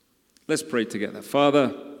Let's pray together.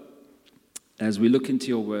 Father, as we look into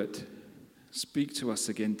your word, speak to us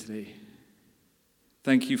again today.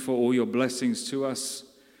 Thank you for all your blessings to us.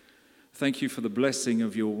 Thank you for the blessing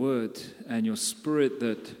of your word and your spirit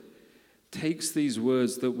that takes these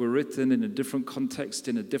words that were written in a different context,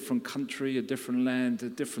 in a different country, a different land, a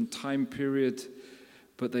different time period,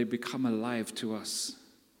 but they become alive to us.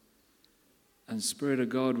 And Spirit of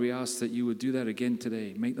God, we ask that you would do that again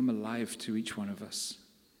today. Make them alive to each one of us.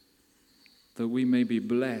 That we may be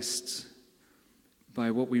blessed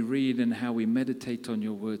by what we read and how we meditate on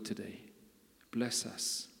your word today. Bless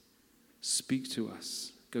us. Speak to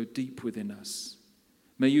us. Go deep within us.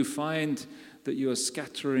 May you find that you are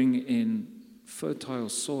scattering in fertile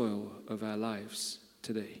soil of our lives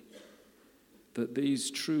today. That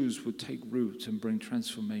these truths would take root and bring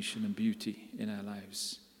transformation and beauty in our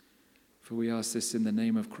lives. For we ask this in the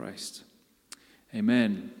name of Christ.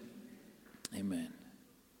 Amen. Amen.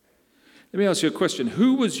 Let me ask you a question.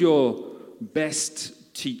 Who was your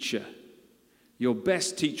best teacher? Your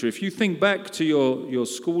best teacher. If you think back to your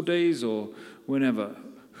school days or whenever,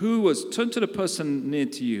 turn to the person near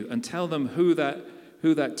to you and tell them who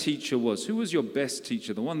that teacher was. Who was your best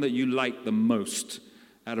teacher? The one that you liked the most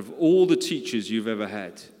out of all the teachers you've ever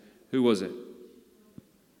had. Who was it?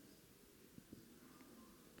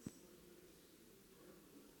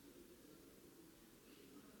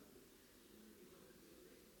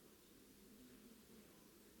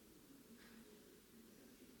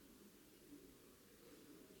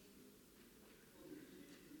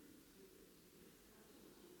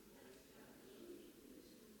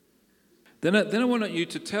 Then I want you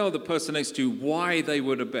to tell the person next to you why they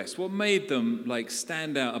were the best. What made them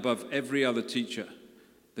stand out above every other teacher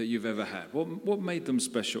that you've ever had? What made them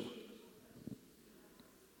special?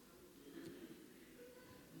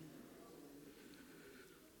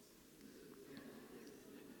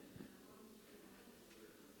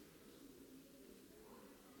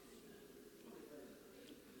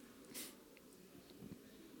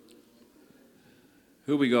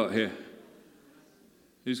 Who we got here?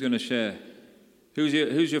 Who's going to share? Who's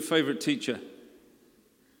your favorite teacher?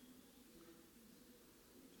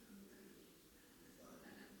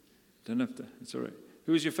 Don't have to. It's all right.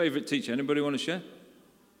 Who is your favorite teacher? Anybody want to share?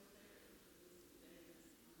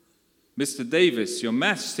 Mr. Davis, your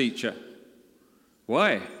maths teacher.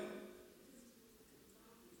 Why?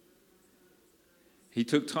 He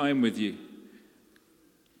took time with you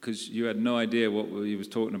because you had no idea what he was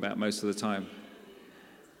talking about most of the time.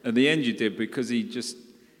 At the end you did, because he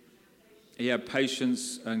had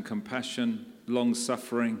patience and compassion,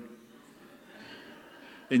 long-suffering,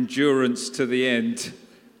 endurance to the end.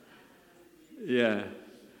 Yeah.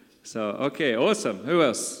 So, okay, awesome. Who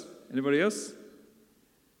else? Anybody else?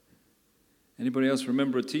 Anybody else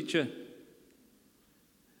remember a teacher?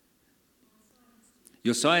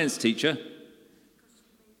 Your science teacher?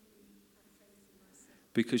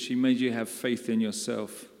 Because she made you have faith in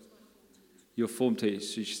yourself. Your form teacher,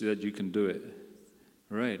 she said you can do it.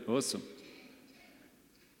 Right, awesome.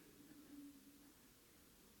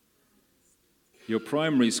 Your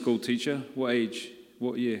primary school teacher, what age?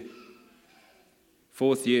 What year?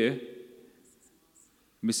 4th year.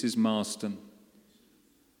 Mrs. Marston.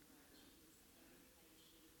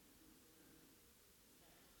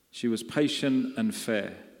 She was patient and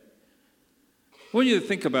fair. I want you to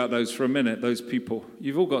think about those for a minute, those people.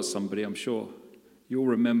 You've all got somebody, I'm sure. You'll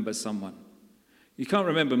remember someone. You can't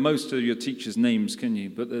remember most of your teachers' names, can you?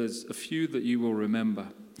 But there's a few that you will remember.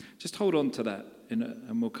 Just hold on to that,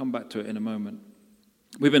 and we'll come back to it in a moment.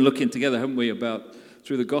 We've been looking together, haven't we,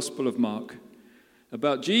 through the Gospel of Mark,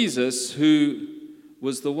 about Jesus, who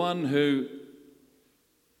was the one who,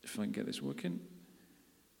 if I can get this working.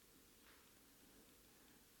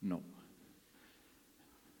 No.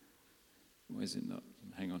 Why is it not?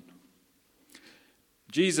 Hang on.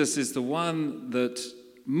 Jesus is the one that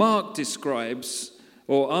Mark describes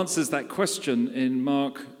or answers that question in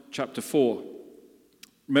Mark chapter 4.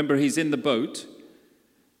 Remember, he's in the boat.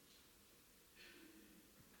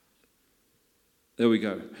 There we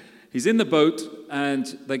go. He's in the boat and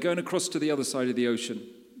they're going across to the other side of the ocean.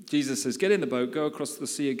 Jesus says, get in the boat, go across the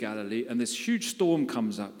Sea of Galilee, and this huge storm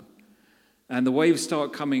comes up. And the waves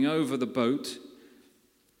start coming over the boat,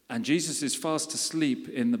 and Jesus is fast asleep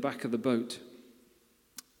in the back of the boat.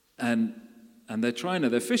 And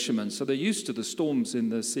they're fishermen, so they're used to the storms in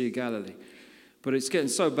the Sea of Galilee. But it's getting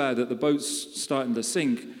so bad that the boat's starting to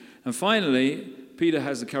sink. And finally, Peter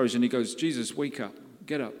has the courage and he goes, Jesus, wake up,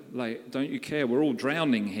 get up. Don't you care? We're all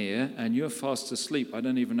drowning here and you're fast asleep. I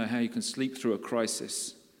don't even know how you can sleep through a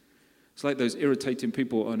crisis. It's like those irritating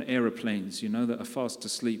people on aeroplanes, that are fast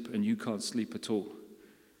asleep and you can't sleep at all.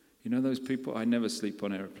 You know those people? I never sleep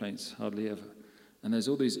on airplanes, hardly ever. And there's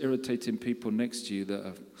all these irritating people next to you that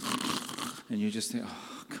are, and you just think,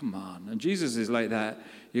 oh, come on. And Jesus is like that.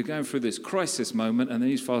 You're going through this crisis moment, and then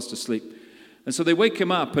he's fast asleep. And so they wake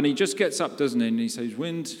him up, and he just gets up, doesn't he? And he says,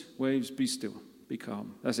 wind, waves, be still, be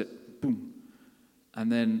calm. That's it. Boom.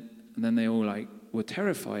 And then they all were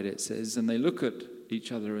terrified, it says, and they look at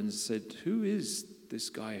each other and said, who is this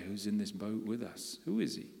guy who's in this boat with us? Who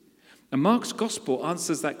is he? And Mark's gospel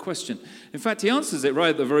answers that question. In fact, he answers it right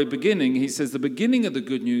at the very beginning. He says the beginning of the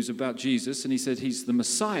good news about Jesus, and he said he's the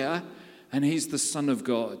Messiah and he's the Son of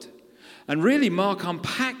God. And really, Mark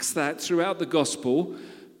unpacks that throughout the gospel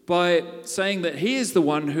by saying that he is the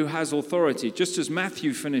one who has authority, just as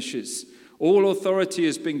Matthew finishes. All authority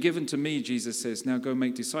has been given to me, Jesus says. Now go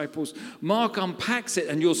make disciples. Mark unpacks it,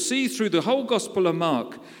 and you'll see through the whole gospel of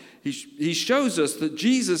Mark, he shows us that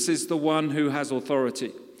Jesus is the one who has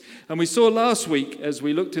authority. And we saw last week, as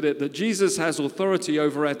we looked at it, that Jesus has authority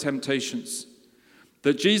over our temptations.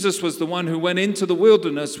 That Jesus was the one who went into the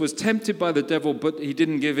wilderness, was tempted by the devil, but he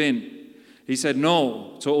didn't give in. He said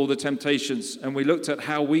no to all the temptations, and we looked at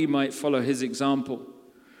how we might follow his example.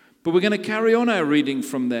 But we're going to carry on our reading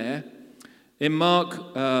from there in Mark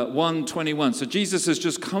 1:21. So Jesus has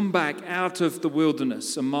just come back out of the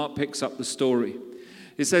wilderness, and Mark picks up the story.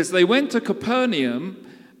 It says, they went to Capernaum,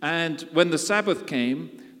 and when the Sabbath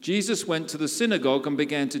came, Jesus went to the synagogue and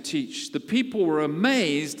began to teach. The people were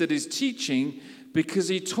amazed at his teaching because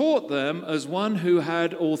he taught them as one who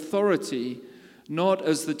had authority, not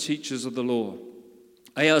as the teachers of the law.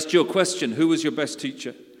 I asked you a question, who was your best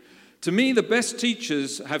teacher? To me, the best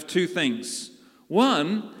teachers have two things.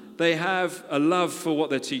 One, they have a love for what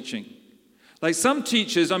they're teaching. Like some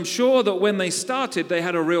teachers, I'm sure that when they started, they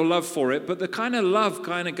had a real love for it, but the kind of love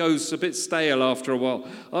kind of goes a bit stale after a while.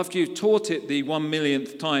 After you've taught it the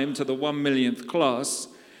 1,000,000th time to the 1,000,000th class,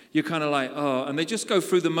 you're kind of like, oh, and they just go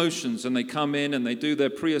through the motions, and they come in and they do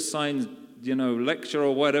their pre-assigned, lecture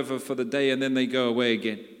or whatever for the day, and then they go away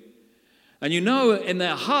again. And in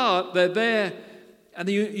their heart, they're there, and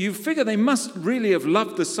you figure they must really have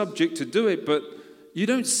loved the subject to do it, but you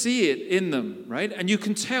don't see it in them, right? And you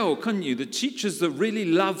can tell, can't you? The teachers that really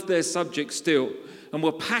love their subject still and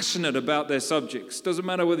were passionate about their subjects. Doesn't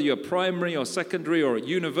matter whether you're primary or secondary or at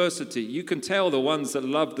university. You can tell the ones that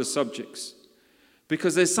love the subjects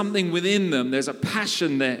because there's something within them. There's a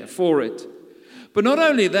passion there for it. But not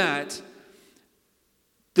only that,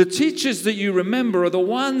 the teachers that you remember are the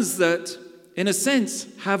ones that, in a sense,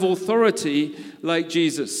 have authority like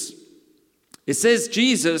Jesus. It says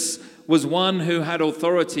Jesus was one who had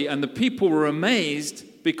authority, and the people were amazed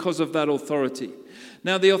because of that authority.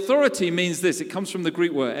 Now, the authority means this. It comes from the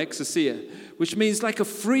Greek word, exousia, which means like a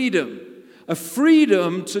freedom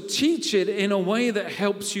to teach it in a way that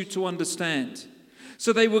helps you to understand.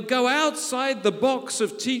 So they would go outside the box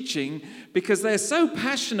of teaching because they're so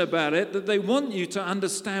passionate about it that they want you to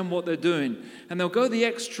understand what they're doing. And they'll go the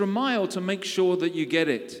extra mile to make sure that you get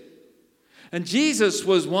it. And Jesus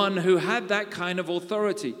was one who had that kind of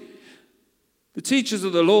authority. The teachers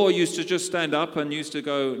of the law used to just stand up and used to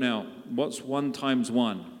go, now, what's 1 times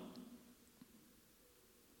 1?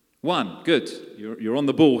 1, good. You're on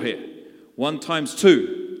the ball here. 1 times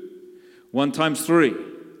 2. 1 times 3.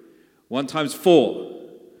 1 times 4.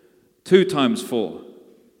 2 times 4.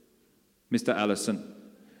 Mr. Allison.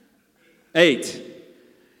 8.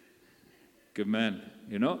 Good man,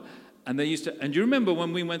 And they used to, and you remember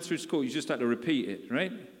when we went through school, you just had to repeat it,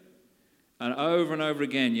 right? And over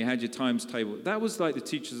again, you had your times table. That was like the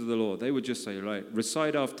teachers of the law. They would just say, right,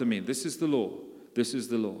 recite after me. This is the law. This is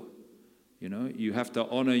the law. You have to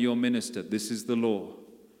honor your minister. This is the law.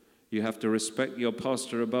 You have to respect your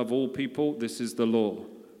pastor above all people. This is the law.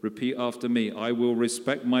 Repeat after me. I will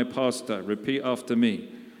respect my pastor. Repeat after me.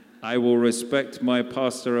 I will respect my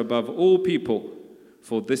pastor above all people,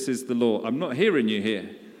 for this is the law. I'm not hearing you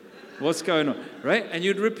here. What's going on? Right? And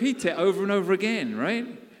you'd repeat it over and over again,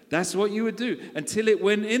 right? That's what you would do until it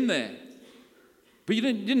went in there. But you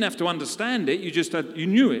didn't have to understand it. You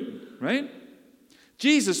knew it, right?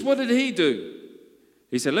 Jesus, what did he do?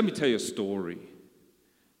 He said, let me tell you a story.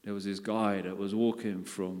 There was this guy that was walking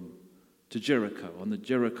to Jericho, on the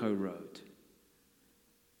Jericho road.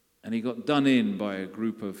 And he got done in by a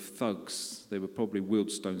group of thugs. They were probably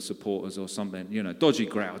Wildstone supporters or something, dodgy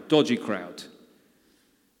crowd.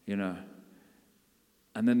 And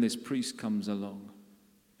then this priest comes along.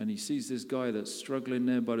 And he sees this guy that's struggling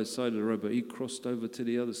there by the side of the road, but he crossed over to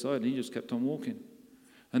the other side and he just kept on walking.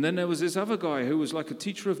 And then there was this other guy who was like a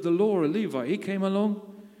teacher of the law, a Levite. He came along.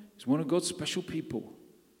 He's one of God's special people.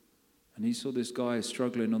 And he saw this guy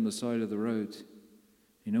struggling on the side of the road.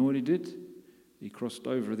 You know what he did? he crossed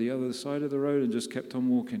over the other side of the road and just kept on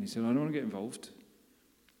walking. He said, I don't want to get involved.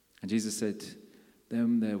 And Jesus said,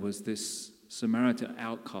 then there was this Samaritan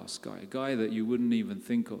outcast guy, a guy that you wouldn't even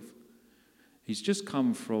think of. He's just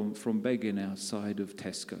come from begging outside of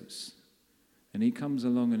Tesco's. And he comes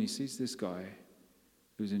along and he sees this guy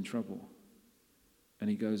who's in trouble. And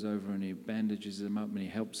he goes over and he bandages him up and he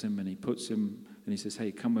helps him and he puts him and he says,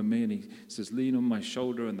 hey, come with me. And he says, lean on my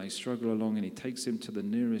shoulder. And they struggle along and he takes him to the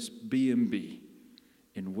nearest B&B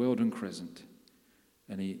in Weldon Crescent.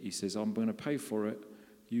 And he says, I'm going to pay for it.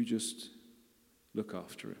 You just look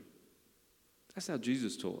after him. That's how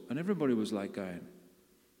Jesus taught. And everybody was like going,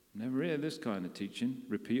 never hear this kind of teaching.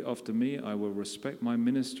 Repeat after me, I will respect my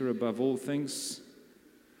minister above all things.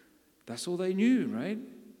 That's all they knew, right?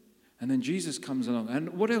 And then Jesus comes along.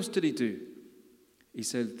 And what else did he do? He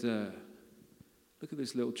said, look at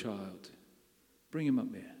this little child. Bring him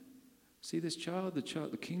up here. See this child?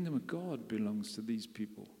 The kingdom of God belongs to these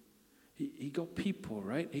people. He got people,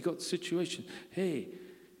 right? He got situation. Hey,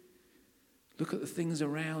 look at the things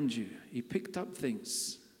around you. He picked up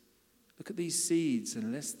things. Look at these seeds.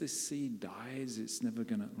 Unless this seed dies, it's never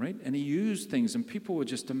going to, right? And he used things, and people were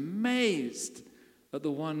just amazed at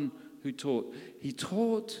the one who taught. He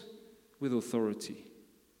taught with authority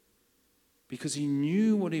because he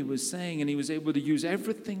knew what he was saying, and he was able to use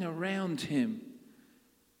everything around him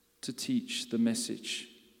to teach the message.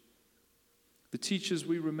 The teachers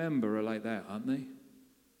we remember are like that, aren't they?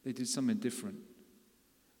 They did something different.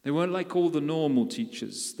 They weren't like all the normal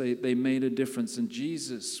teachers. They made a difference, and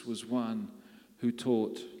Jesus was one who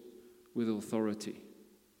taught with authority.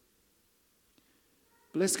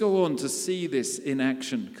 But let's go on to see this in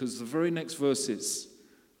action, because the very next verses,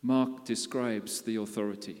 Mark describes the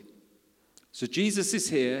authority. So Jesus is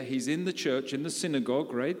here. He's in the church, in the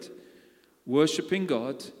synagogue, right? Worshipping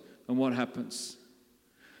God. And what happens?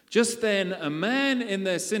 Just then, a man in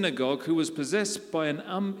their synagogue who was possessed by an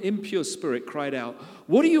impure spirit cried out,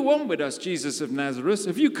 "What do you want with us, Jesus of Nazareth?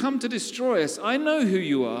 Have you come to destroy us? I know who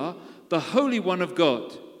you are, the Holy One of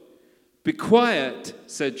God." "Be quiet,"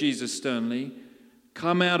 said Jesus sternly.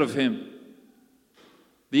 "Come out of him."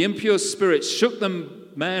 The impure spirit shook the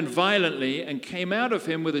man violently and came out of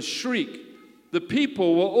him with a shriek. The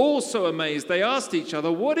people were also amazed. They asked each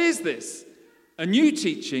other, "What is this? A new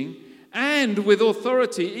teaching, and with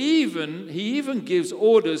authority. He even gives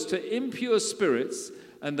orders to impure spirits,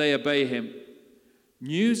 and they obey him."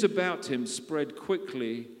 News about him spread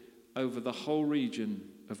quickly over the whole region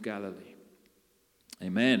of Galilee.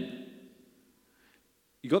 Amen.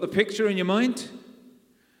 You got the picture in your mind?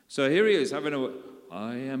 So here he is having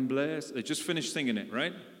I am blessed. They just finished singing it,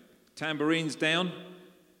 right? Tambourines down.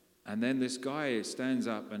 And then this guy stands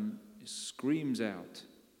up and screams out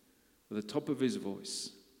at the top of his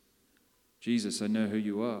voice, "Jesus, I know who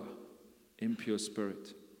you are, impure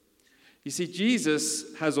spirit." You see,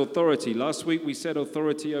 Jesus has authority. Last week we said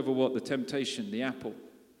authority over what? The temptation, the apple.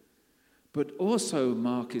 But also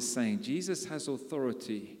Mark is saying Jesus has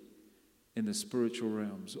authority in the spiritual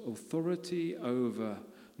realms. Authority over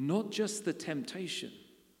not just the temptation,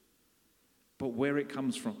 but where it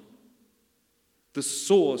comes from. The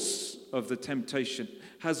source of the temptation.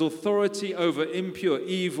 Has authority over impure,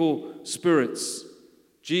 evil spirits.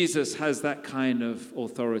 Jesus has that kind of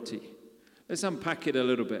authority. Let's unpack it a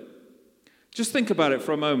little bit. Just think about it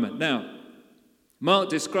for a moment. Now, Mark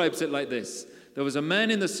describes it like this. There was a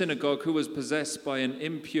man in the synagogue who was possessed by an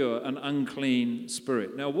impure and unclean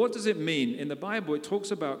spirit. Now, what does it mean? In the Bible, it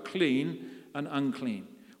talks about clean and unclean.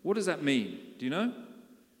 What does that mean? Do you know?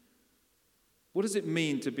 What does it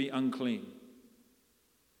mean to be unclean?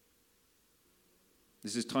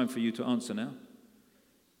 This is time for you to answer now.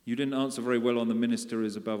 You didn't answer very well on the minister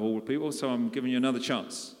is above all people, so I'm giving you another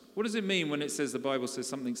chance. What does it mean when it says the Bible says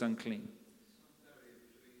something's unclean?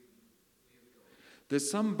 There's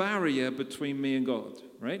some barrier between me and God,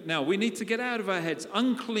 right? Now, we need to get out of our heads.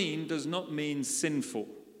 Unclean does not mean sinful,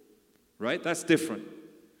 right? That's different.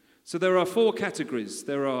 So there are 4 categories.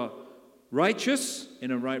 There are righteous in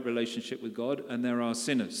a right relationship with God, and there are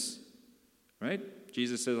sinners, right?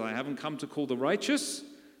 Jesus says, I haven't come to call the righteous,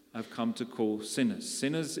 I've come to call sinners.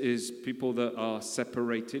 Sinners is people that are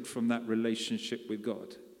separated from that relationship with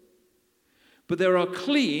God. But there are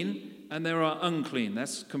clean and there are unclean.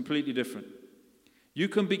 That's completely different. You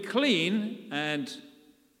can be clean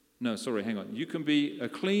you can be a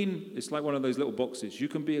clean, it's like one of those little boxes. You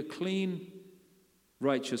can be a clean,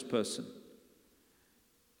 righteous person.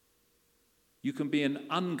 You can be an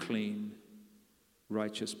unclean,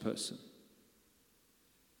 righteous person.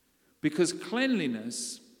 Because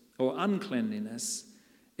cleanliness or uncleanliness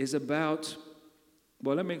is about,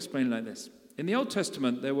 well, let me explain like this. In the Old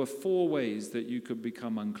Testament, there were 4 ways that you could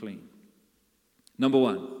become unclean. Number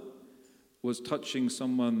 1 was touching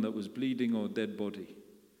someone that was bleeding or dead body.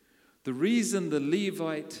 The reason the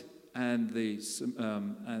Levite and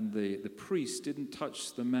the priest didn't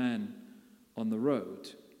touch the man on the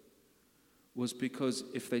road was because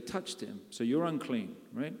if they touched him, so you're unclean,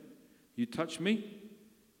 right? You touch me,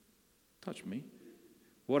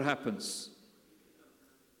 what happens?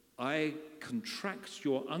 I contract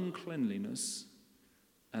your uncleanliness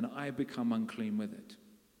and I become unclean with it.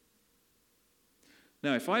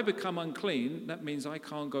 Now, if I become unclean, that means I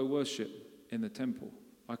can't go worship in the temple.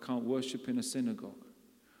 I can't worship in a synagogue.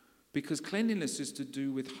 Because cleanliness is to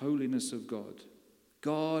do with holiness of God.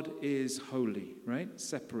 God is holy, right?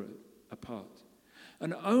 Separate, apart.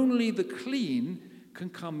 And only the clean can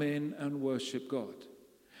come in and worship God.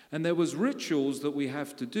 And there was rituals that we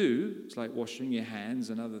have to do, it's like washing your hands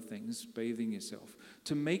and other things, bathing yourself,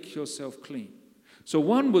 to make yourself clean. So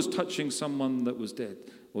one was touching someone that was dead,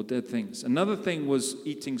 or dead things. Another thing was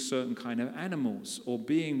eating certain kind of animals, or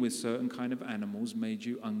being with certain kind of animals made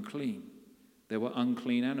you unclean. There were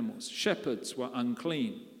unclean animals. Shepherds were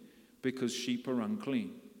unclean because sheep are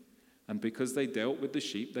unclean. And because they dealt with the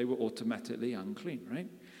sheep, they were automatically unclean, right?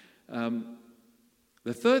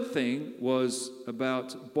 The third thing was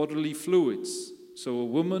about bodily fluids. So a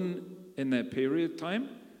woman in their period time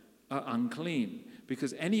are unclean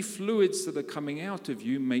because any fluids that are coming out of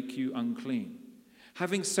you make you unclean.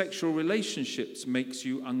 Having sexual relationships makes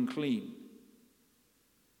you unclean,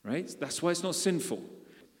 right? That's why it's not sinful.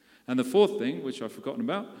 And the fourth thing, which I've forgotten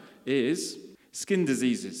about, is skin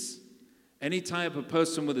diseases. Any type of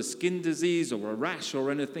person with a skin disease or a rash or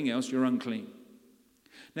anything else, you're unclean.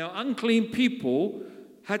 Now, unclean people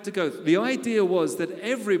had to go. The idea was that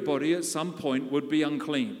everybody at some point would be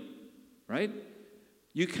unclean, right?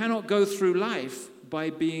 You cannot go through life by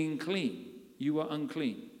being clean. You are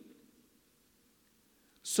unclean.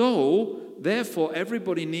 So, therefore,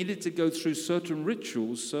 everybody needed to go through certain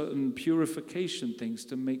rituals, certain purification things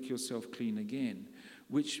to make yourself clean again,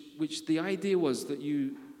 which the idea was that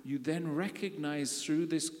you then recognize through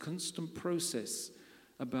this constant process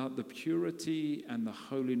about the purity and the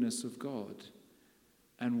holiness of God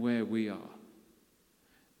and where we are.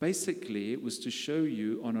 Basically, it was to show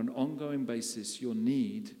you on an ongoing basis your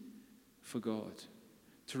need for God,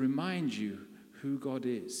 to remind you who God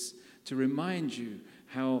is, to remind you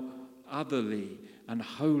how otherly and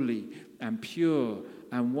holy and pure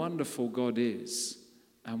and wonderful God is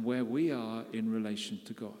and where we are in relation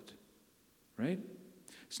to God, right?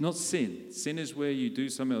 It's not sin. Sin is where you do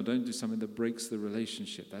something or don't do something that breaks the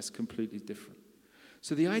relationship. That's completely different.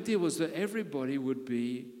 So the idea was that everybody would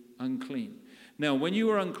be unclean. Now, when you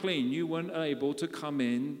were unclean, you weren't able to come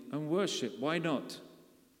in and worship. Why not?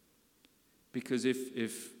 Because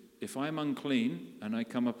if I'm unclean and I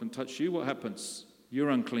come up and touch you, what happens?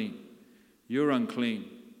 You're unclean. You're unclean.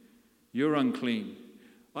 You're unclean.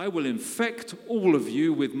 I will infect all of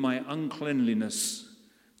you with my uncleanliness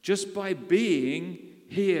just by being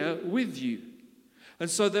here with you. And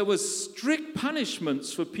so there was strict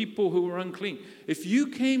punishments for people who were unclean. If you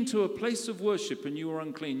came to a place of worship and you were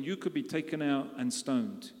unclean, you could be taken out and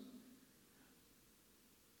stoned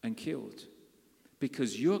and killed.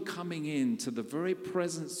 Because you're coming into the very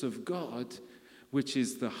presence of God, which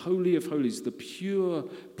is the Holy of Holies, the pure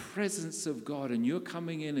presence of God, and you're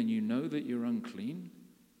coming in and you know that you're unclean.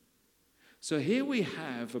 So here we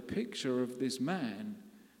have a picture of this man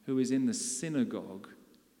who is in the synagogue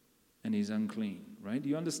and he's unclean, right? Do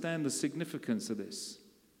you understand the significance of this?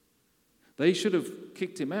 They should have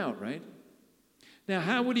kicked him out, right? Now,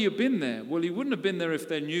 how would he have been there? Well, he wouldn't have been there if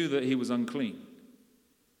they knew that he was unclean.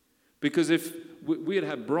 Because if we had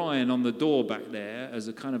had Brian on the door back there as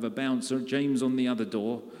a kind of a bouncer, James on the other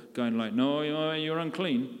door, going like, no, you're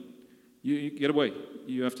unclean. You get away.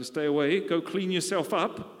 You have to stay away. Go clean yourself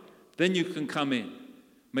up. Then you can come in.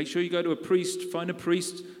 Make sure you go to a priest, find a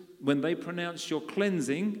priest. When they pronounce your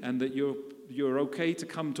cleansing and that you're okay to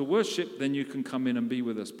come to worship, then you can come in and be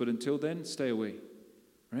with us. But until then, stay away.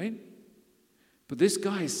 Right? But this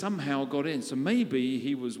guy somehow got in. So maybe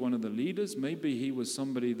he was one of the leaders. Maybe he was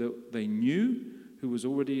somebody that they knew who was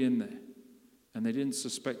already in there. And they didn't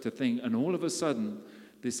suspect a thing. And all of a sudden,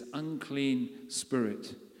 this unclean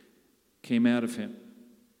spirit came out of him.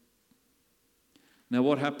 Now,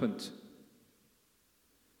 what happened?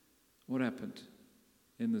 What happened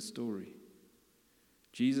in the story?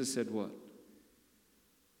 Jesus said what?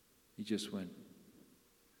 He just went,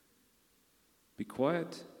 be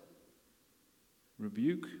quiet,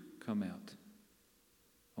 rebuke, come out.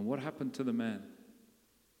 And what happened to the man?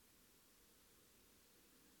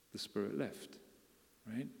 The spirit left,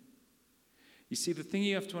 right? You see, the thing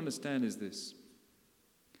you have to understand is this.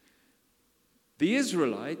 The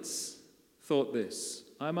Israelites thought this: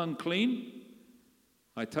 I'm unclean,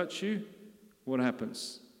 I touch you, what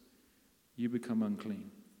happens? You become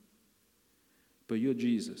unclean. But you're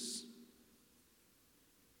Jesus.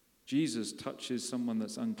 Jesus touches someone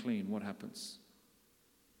that's unclean, what happens?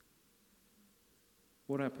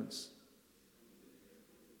 What happens?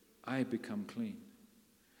 I become clean.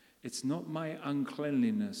 It's not my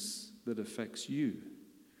uncleanliness that affects you,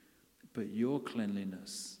 but your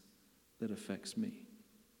cleanliness that affects me.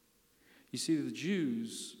 You see, the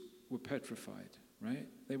Jews were petrified, right?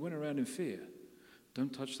 They went around in fear.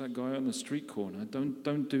 Don't touch that guy on the street corner.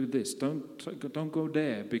 Don't do this. Don't go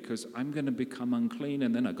there, because I'm going to become unclean,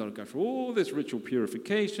 and then I've got to go through all this ritual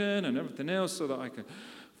purification and everything else so that I can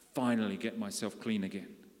finally get myself clean again.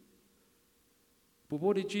 But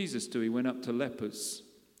what did Jesus do? He went up to lepers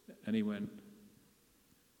and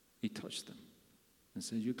he touched them and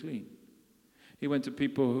said, you're clean. He went to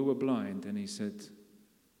people who were blind and he said,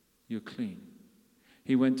 you're clean.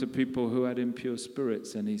 He went to people who had impure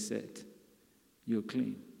spirits and he said, you're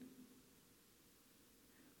clean.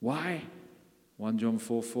 Why? 1 John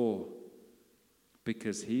 4:4.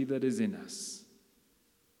 Because he that is in us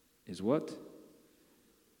is what?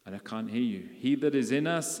 And I can't hear you. He that is in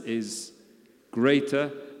us is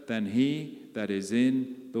greater than he that is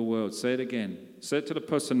in the world. Say it again. Say it to the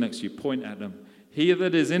person next to you. Point at them. He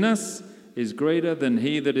that is in us is greater than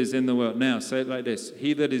he that is in the world. Now, say it like this.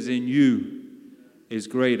 He that is in you is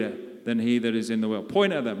greater than he that is in the world.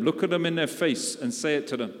 Point at them. Look at them in their face and say it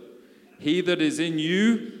to them. He that is in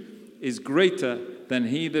you is greater than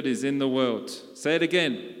he that is in the world. Say it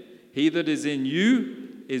again. He that is in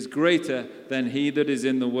you is greater than he that is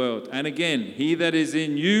in the world. And again, he that is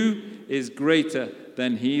in you is greater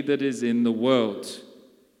than he that is in the world.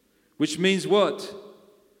 Which means what?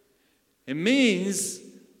 It means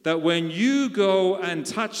that when you go and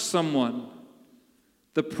touch someone,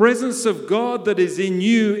 the presence of God that is in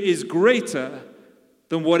you is greater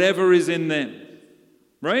than whatever is in them.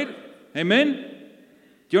 Right? Amen?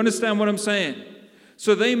 Do you understand what I'm saying?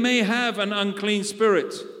 So they may have an unclean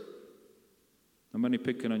spirit. I'm only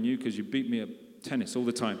picking on you because you beat me at tennis all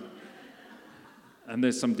the time. And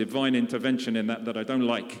there's some divine intervention in that I don't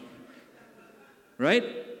like. Right?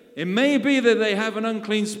 It may be that they have an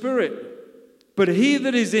unclean spirit, but he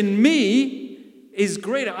that is in me is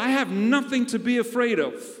greater. I have nothing to be afraid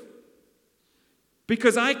of,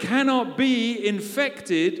 because I cannot be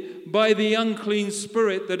infected by the unclean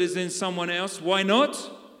spirit that is in someone else. Why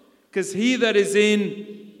not? Because he that is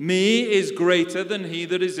in me is greater than he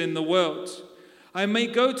that is in the world. I may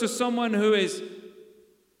go to someone who is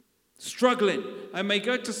struggling. I may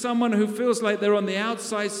go to someone who feels like they're on the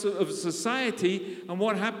outside of society, and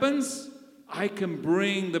what happens? I can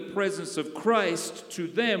bring the presence of Christ to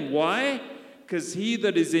them. Why? Because he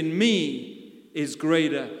that is in me is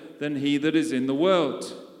greater than he that is in the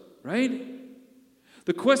world. Right?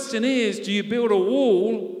 The question is, do you build a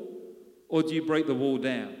wall or do you break the wall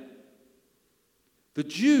down? The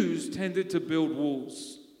Jews tended to build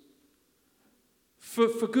walls.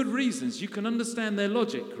 For good reasons. You can understand their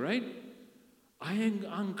logic, right? I am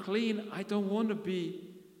unclean. I am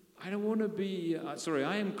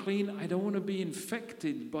clean. I don't want to be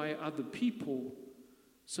infected by other people.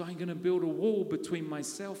 So I'm going to build a wall between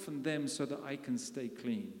myself and them so that I can stay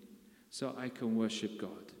clean, so I can worship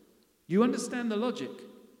God. You understand the logic?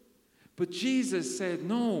 But Jesus said,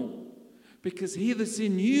 no, because he that's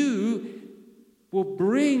in you will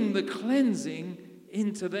bring the cleansing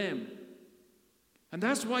into them. And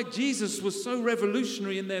that's why Jesus was so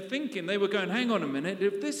revolutionary in their thinking. They were going, hang on a minute,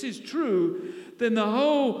 if this is true, then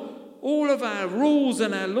all of our rules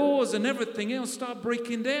and our laws and everything else start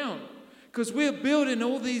breaking down. Because we're building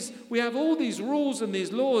we have all these rules and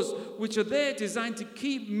these laws which are there designed to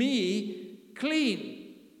keep me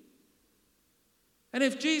clean. And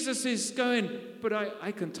if Jesus is going, but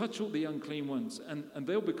I can touch all the unclean ones and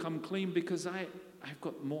they'll become clean because I've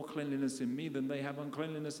got more cleanliness in me than they have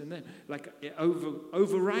uncleanliness in them. Like it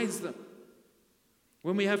overrides them.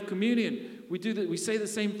 When we have communion, we say the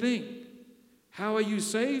same thing. How are you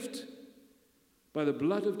saved? By the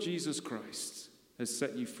blood of Jesus Christ has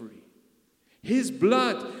set you free. His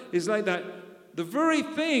blood is like that. The very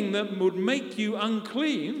thing that would make you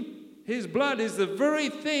unclean, his blood is the very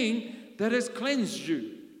thing that has cleansed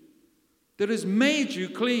you, that has made you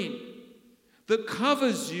clean, that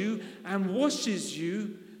covers you and washes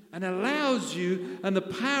you and allows you and the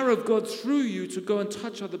power of God through you to go and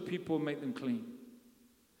touch other people and make them clean.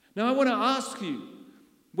 Now I want to ask you,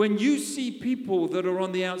 when you see people that are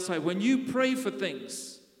on the outside, when you pray for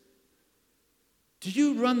things, Do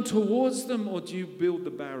you run towards them or do you build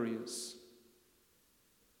the barriers?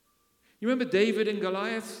 You remember David and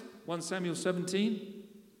Goliath, 1 Samuel 17?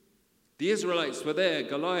 The Israelites were there,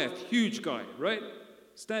 Goliath, huge guy, right?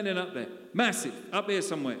 Standing up there, massive, up here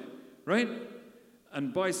somewhere, right?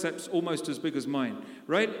 And biceps almost as big as mine,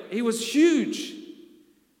 right? He was huge.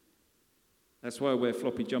 That's why I wear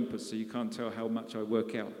floppy jumpers, so you can't tell how much I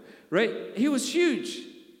work out, right? He was huge,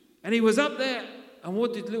 and he was up there, and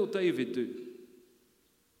what did little David do?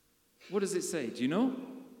 What does it say? Do you know?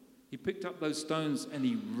 He picked up those stones and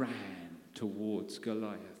he ran towards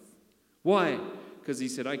Goliath. Why? Because he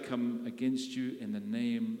said, I come against you in the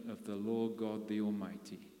name of the Lord God the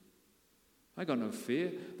Almighty. I got no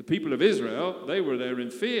fear. The people of Israel, they were there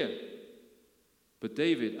in fear. But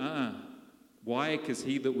David, why? Because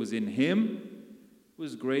he that was in him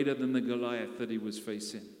was greater than the Goliath that he was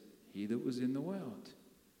facing. He that was in the world.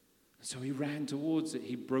 So he ran towards it.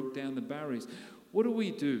 He broke down the barriers. What do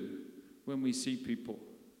we do when we see people?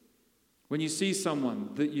 When you see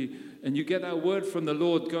someone that you get that word from the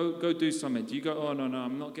Lord, go do something. Do you go, oh, no,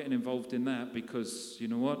 I'm not getting involved in that because, you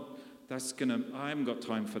know what? I haven't got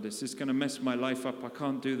time for this. It's going to mess my life up. I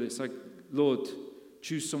can't do this. Lord,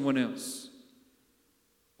 choose someone else.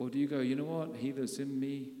 Or do you go, you know what? He that's in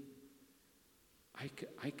me,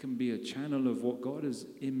 I can be a channel of what God is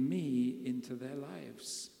in me into their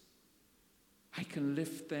lives. I can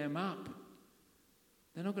lift them up.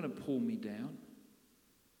 They're not going to pull me down.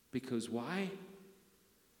 Because why?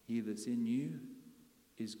 He that's in you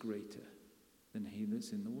is greater than he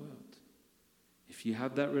that's in the world. If you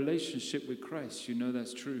have that relationship with Christ, you know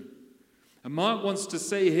that's true. And Mark wants to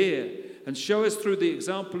say here and show us through the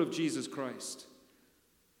example of Jesus Christ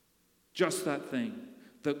just that thing,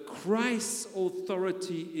 that Christ's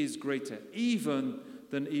authority is greater even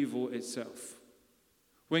than evil itself.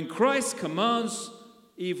 When Christ commands,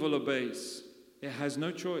 evil obeys. It has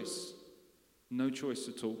no choice. No choice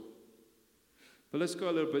at all. But let's go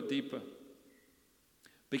a little bit deeper.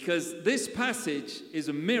 Because this passage is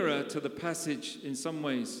a mirror to the passage in some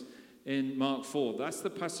ways in Mark 4. That's the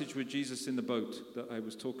passage with Jesus in the boat that I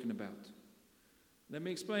was talking about. Let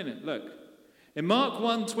me explain it. Look. In Mark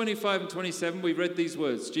 1, 25 and 27, we read these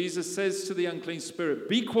words. Jesus says to the unclean spirit,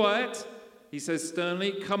 be quiet. He says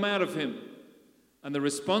sternly, come out of him. And the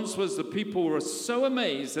response was the people were so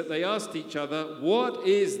amazed that they asked each other, what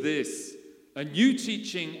is this? A new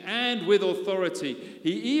teaching and with authority.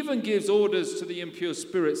 He even gives orders to the impure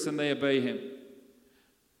spirits and they obey him.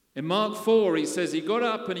 In Mark 4, he says he got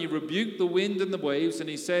up and he rebuked the wind and the waves and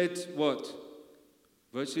he said, what?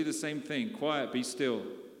 Virtually the same thing. Quiet, be still.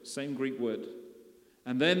 Same Greek word.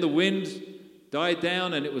 And then the wind died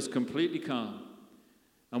down and it was completely calm.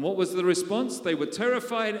 And what was the response? They were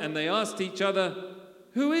terrified and they asked each other,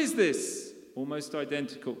 who is this? Almost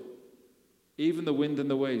identical. Even the wind and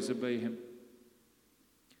the waves obey him.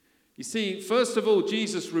 You see, first of all,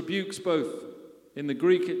 Jesus rebukes both. In the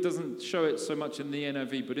Greek, it doesn't show it so much in the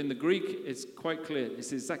NIV, but in the Greek, it's quite clear.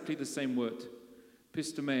 It's exactly the same word,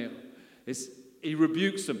 pistomeo. He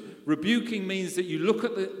rebukes them. Rebuking means that you look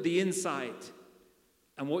at the inside,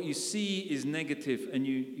 and what you see is negative, and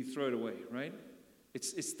you throw it away, right?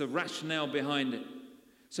 It's the rationale behind it.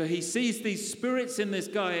 So he sees these spirits in this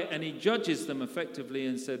guy, and he judges them effectively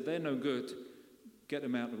and said, they're no good. Get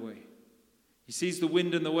them out of the way. He sees the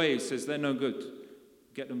wind and the waves, says they're no good.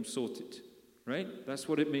 Get them sorted, right? That's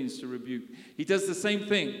what it means to rebuke. He does the same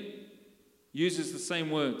thing, uses the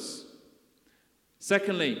same words.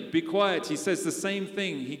 Secondly, be quiet. He says the same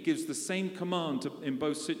thing. He gives the same command in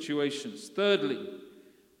both situations. Thirdly,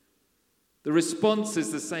 the response is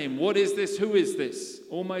the same. What is this? Who is this?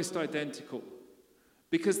 Almost identical.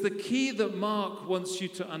 Because the key that Mark wants you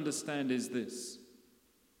to understand is this.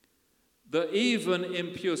 That even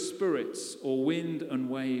impure spirits or wind and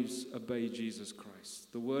waves obey Jesus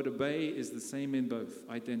Christ. The word obey is the same in both,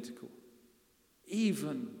 identical.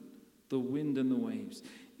 Even the wind and the waves,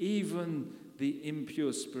 even the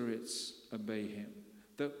impure spirits obey him.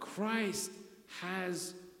 That Christ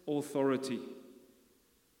has authority.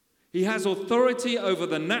 He has authority over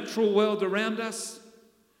the natural world around us.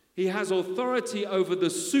 He has authority over the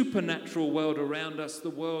supernatural world around us, the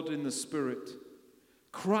world in the spirit.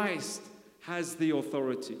 Christ has the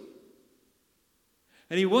authority.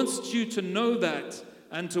 And he wants you to know that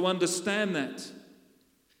and to understand that.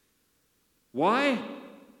 Why?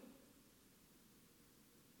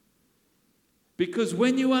 Because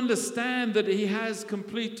when you understand that he has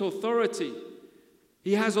complete authority,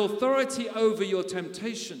 he has authority over your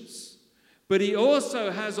temptations, but he also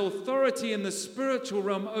has authority in the spiritual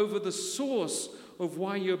realm over the source of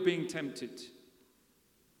why you're being tempted.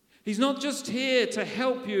 He's not just here to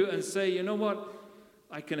help you and say, you know what,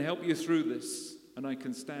 I can help you through this, and I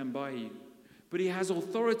can stand by you. But he has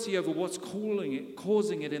authority over what's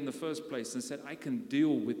causing it in the first place, and said, I can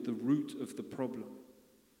deal with the root of the problem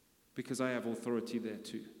because I have authority there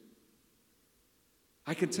too.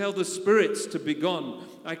 I can tell the spirits to be gone.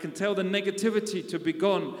 I can tell the negativity to be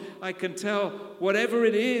gone. I can tell whatever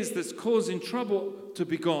it is that's causing trouble to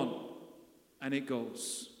be gone. And it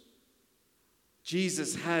goes.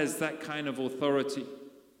 Jesus has that kind of authority.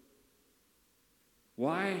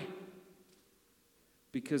 Why?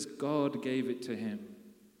 Because God gave it to him.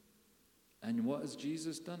 And what has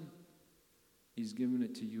Jesus done? He's given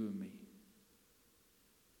it to you and me.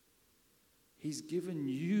 He's given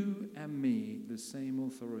you and me the same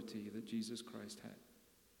authority that Jesus Christ had.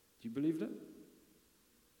 Do you believe that?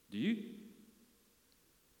 Do you?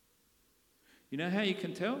 You know how you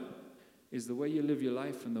can tell? Is the way you live your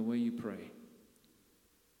life and the way you pray.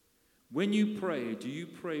 When you pray, do you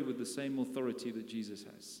pray with the same authority that Jesus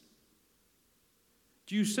has?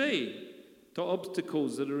 Do you say to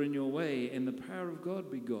obstacles that are in your way, in the power of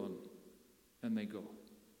God, be gone, and they go?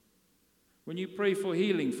 When you pray for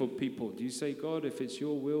healing for people, do you say, God, if it's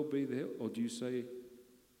your will, be the heal? Or do you say,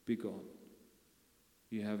 be gone?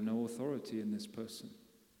 You have no authority in this person.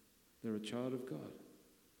 They're a child of God.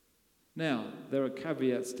 Now, there are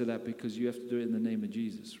caveats to that because you have to do it in the name of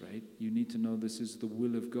Jesus, right? You need to know this is the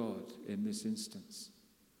will of God in this instance.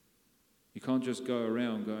 You can't just go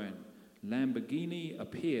around going, Lamborghini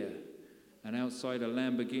up here and outside a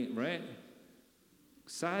Lamborghini, right?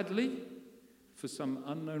 Sadly, for some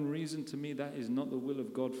unknown reason to me, that is not the will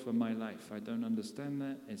of God for my life. I don't understand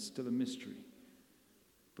that. It's still a mystery.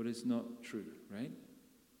 But it's not true, right?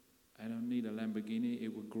 I don't need a Lamborghini. It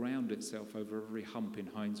would ground itself over every hump in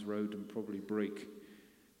Hines Road and probably break,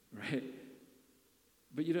 right?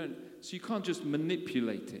 But you don't, so you can't just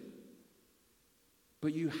manipulate it.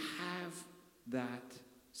 But you have that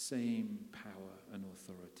same power and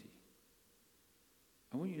authority.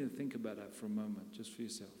 I want you to think about that for a moment, just for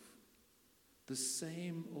yourself. The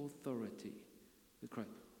same authority that Christ.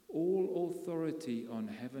 All authority on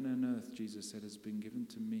heaven and earth, Jesus said, has been given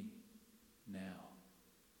to me. Now,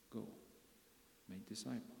 go, make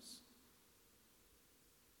disciples.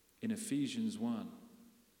 In Ephesians 1,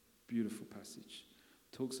 beautiful passage,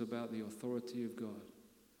 talks about the authority of God.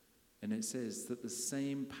 And it says that the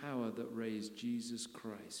same power that raised Jesus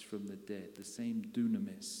Christ from the dead, the same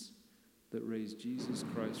dunamis that raised Jesus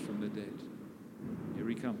Christ from the dead, here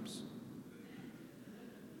he comes,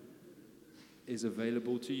 is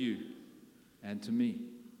available to you and to me.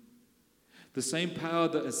 The same power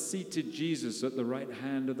that has seated Jesus at the right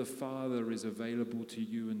hand of the Father is available to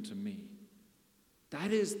you and to me.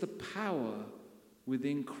 That is the power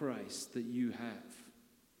within Christ that you have.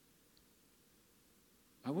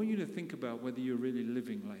 I want you to think about whether you're really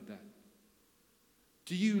living like that.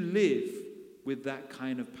 Do you live with that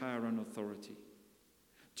kind of power and authority?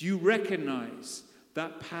 Do you recognize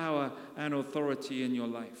that power and authority in your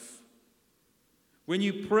life? When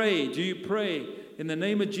you pray, do you pray, in the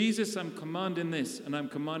name of Jesus, I'm commanding this, and I'm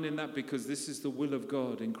commanding that because this is the will of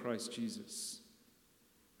God in Christ Jesus.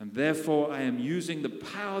 And therefore, I am using the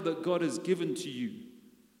power that God has given to you.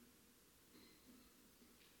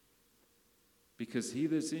 Because he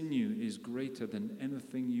that's in you is greater than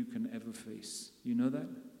anything you can ever face. You know that?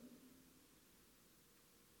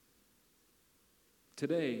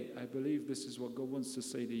 Today, I believe this is what God wants to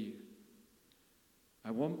say to you. I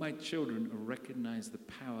want my children to recognize the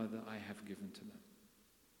power that I have given to them.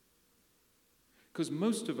 Because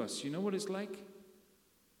most of us, you know what it's like?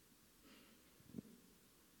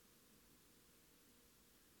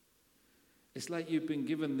 It's like you've been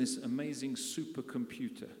given this amazing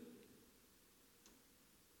supercomputer.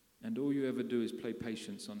 And all you ever do is play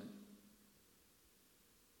patience on it.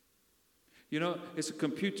 You know, it's a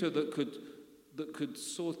computer that could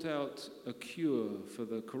sort out a cure for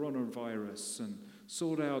the coronavirus and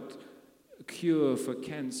sort out a cure for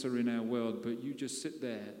cancer in our world, but you just sit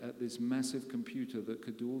there at this massive computer that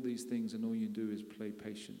could do all these things, and all you do is play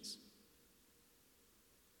patience.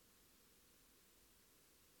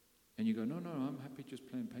 And you go, no, I'm happy just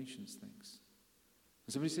playing patience, thanks.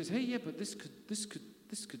 And somebody says, hey, yeah, but this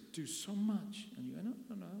could do so much. And you go,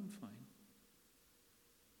 no, I'm fine.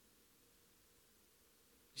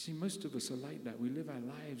 You see, most of us are like that. We live our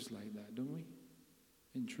lives like that, don't we?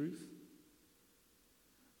 In truth.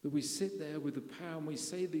 That we sit there with the power and we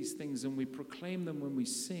say these things and we proclaim them when we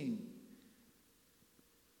sing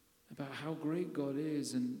about how great God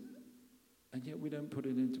is, and yet we don't put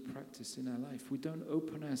it into practice in our life. We don't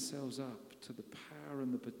open ourselves up to the power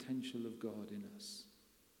and the potential of God in us.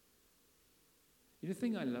 You know the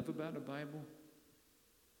thing I love about the Bible?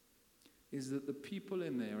 is that the people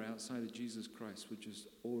in there outside of Jesus Christ were just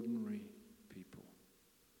ordinary people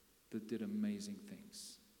that did amazing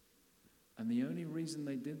things. And the only reason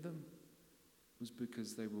they did them was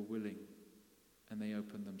because they were willing and they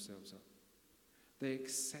opened themselves up. They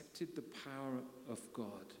accepted the power of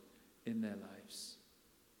God in their lives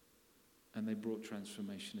and they brought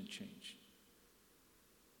transformation and change.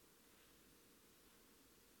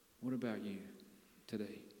 What about you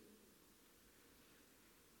today?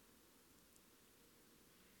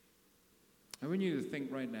 I want you to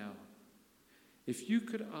think right now, if you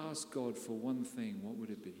could ask God for one thing, what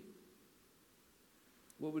would it be?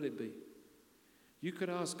 What would it be? You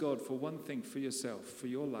could ask God for one thing for yourself, for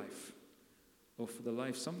your life, or for the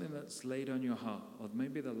life, something that's laid on your heart, or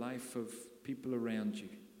maybe the life of people around you.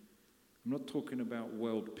 I'm not talking about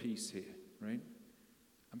world peace here, right?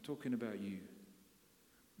 I'm talking about you.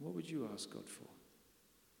 What would you ask God for?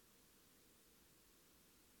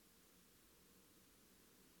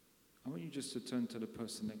 I want you just to turn to the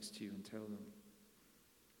person next to you and tell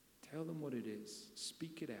them what it is.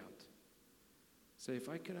 Speak it out. Say, if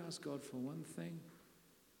I could ask God for one thing,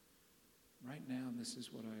 right now, this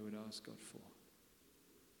is what I would ask God for.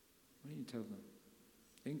 Why don't you tell them?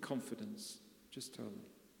 In confidence, just tell them.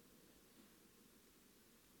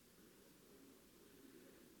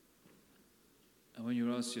 And when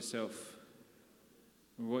you ask yourself,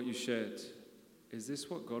 what you shared, is this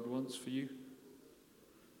what God wants for you?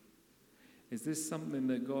 Is this something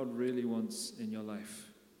that God really wants in your life?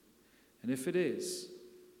 And if it is,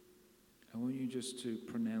 I want you just to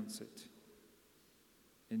pronounce it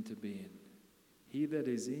into being. He that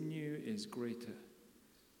is in you is greater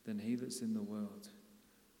than he that's in the world.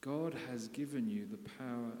 God has given you the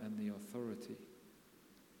power and the authority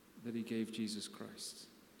that he gave Jesus Christ.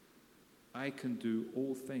 I can do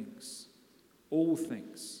all things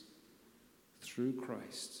through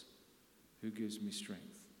Christ who gives me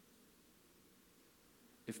strength.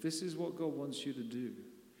 If this is what God wants you to do,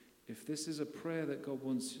 if this is a prayer that God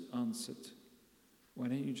wants answered, why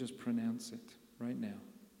don't you just pronounce it right now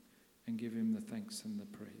and give him the thanks and the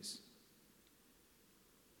praise?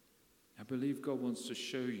 I believe God wants to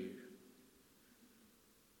show you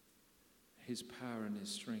his power and his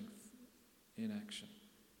strength in action.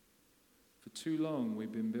 For too long,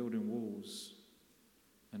 we've been building walls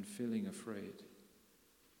and feeling afraid.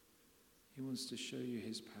 He wants to show you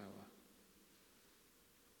his power.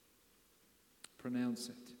 Pronounce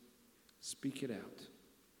it. Speak it out.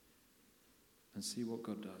 And see what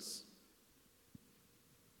God does.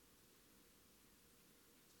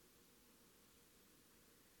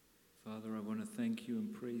 Father, I want to thank you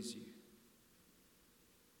and praise you.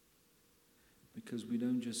 Because we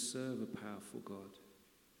don't just serve a powerful God.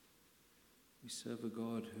 We serve a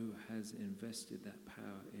God who has invested that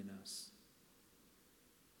power in us.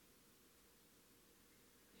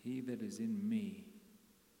 He that is in me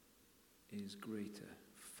is greater,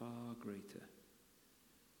 far greater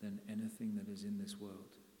than anything that is in this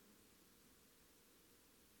world.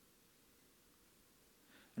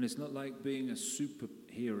 And it's not like being a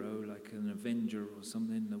superhero, like an Avenger or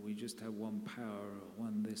something, that we just have one power or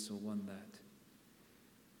one this or one that.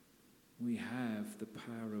 We have the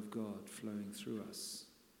power of God flowing through us,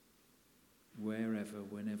 wherever,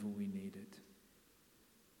 whenever we need it.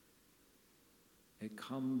 It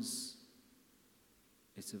comes,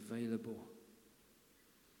 it's available.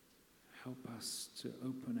 Help us to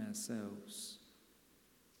open ourselves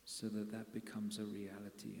so that that becomes a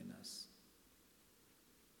reality in us.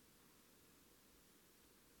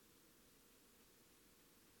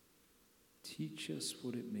 Teach us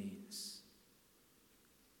what it means,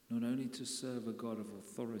 not only to serve a God of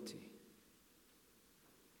authority,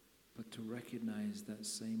 but to recognize that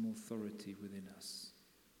same authority within us.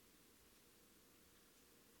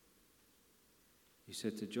 You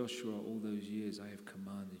said to Joshua all those years, I have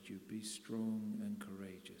commanded you, be strong and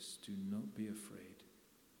courageous. Do not be afraid.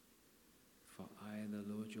 For I,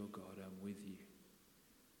 the Lord your God, am with you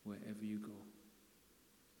wherever you go.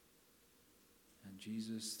 And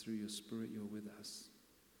Jesus, through your Spirit, you're with us.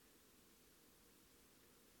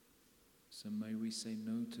 So may we say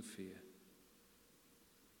no to fear.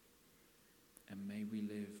 And may we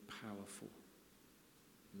live powerful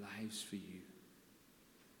lives for you,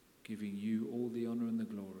 giving you all the honor and the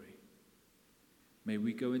glory. May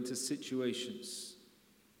we go into situations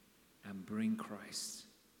and bring Christ,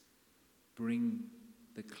 bring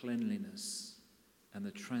the cleanliness and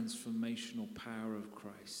the transformational power of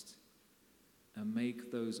Christ, and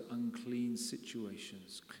make those unclean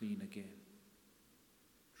situations clean again,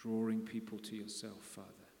 drawing people to yourself, Father.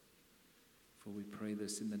 For we pray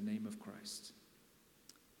this in the name of Christ.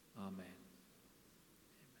 Amen.